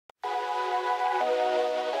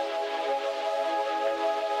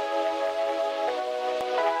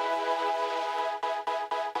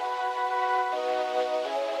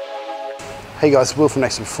Hey guys, Will from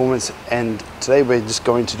Nexus Performance, and today we're just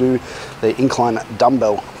going to do the incline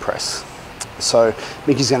dumbbell press. So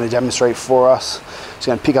Mickey's going to demonstrate for us. She's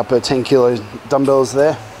going to pick up her 10 kilo dumbbells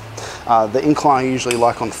there. The incline I usually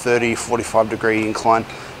like on 30, 45 degree incline.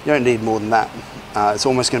 You don't need more than that. It's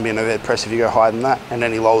almost going to be an overhead press if you go higher than that, and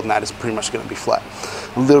any lower than that is pretty much going to be flat.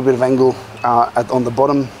 A little bit of angle on the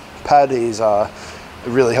bottom pad is it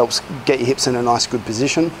really helps get your hips in a nice good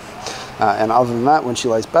position. And other than that, when she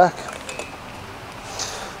lays back,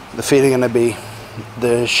 the feet are going to be,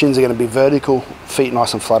 the shins are going to be vertical, feet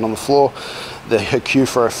nice and flat on the floor. Her cue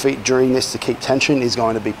for her feet during this to keep tension is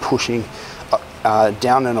going to be pushing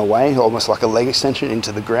down and away, almost like a leg extension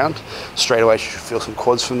into the ground. Straight away, she should feel some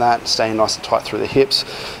quads from that, staying nice and tight through the hips.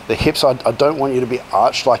 The hips, I don't want you to be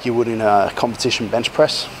arched like you would in a competition bench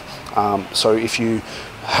press. So if you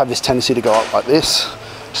have this tendency to go up like this,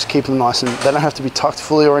 just keep them nice, and they don't have to be tucked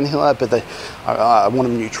fully or anything like that, but I want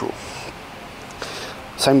them neutral.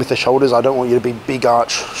 Same with the shoulders. I don't want you to be big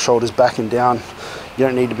arch, shoulders back and down. You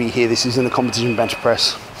don't need to be here. This isn't a competition bench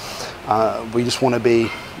press. We just want to be,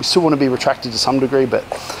 we still want to be retracted to some degree, but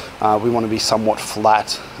we want to be somewhat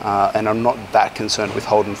flat. And I'm not that concerned with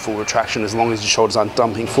holding full retraction as long as your shoulders aren't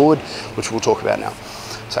dumping forward, which we'll talk about now.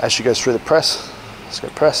 So as she goes through the press, let's go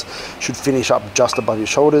press, should finish up just above your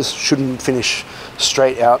shoulders, shouldn't finish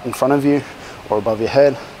straight out in front of you or above your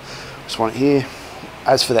head. Just want it here.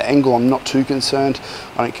 As for the angle, I'm not too concerned.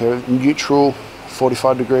 I don't care, neutral,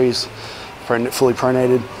 45 degrees, fully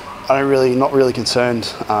pronated. Not really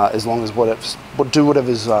concerned as long as do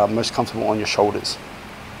whatever's most comfortable on your shoulders.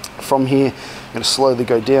 From here, I'm going to slowly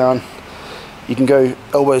go down. You can go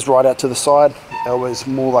elbows right out to the side, elbows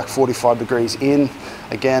more like 45 degrees in.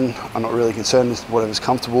 Again, I'm not really concerned with whatever's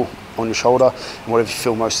comfortable on your shoulder and whatever you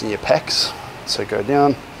feel most in your pecs. So go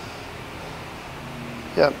down.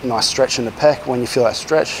 Yep, nice stretch in the pec. When you feel that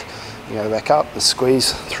stretch, you go back up and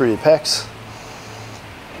squeeze through your pecs.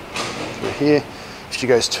 Through here. If she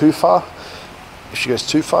goes too far,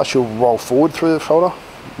 she'll roll forward through the shoulder.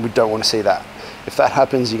 We don't want to see that. If that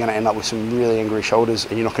happens, you're going to end up with some really angry shoulders,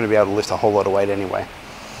 and you're not going to be able to lift a whole lot of weight anyway.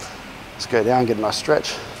 Let's go down, get a nice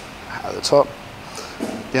stretch at the top.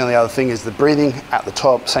 The only other thing is the breathing at the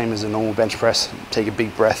top, same as a normal bench press. Take a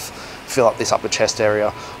big breath, fill up this upper chest area,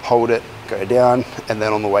 hold it, go down, and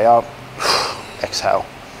then on the way up, exhale.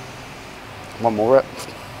 One more rep,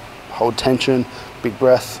 hold tension, big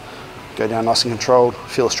breath, go down nice and controlled,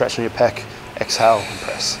 feel a stretch in your pec, exhale and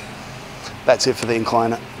press. That's it for the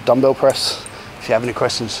incline dumbbell press. If you have any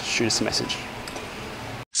questions, shoot us a message.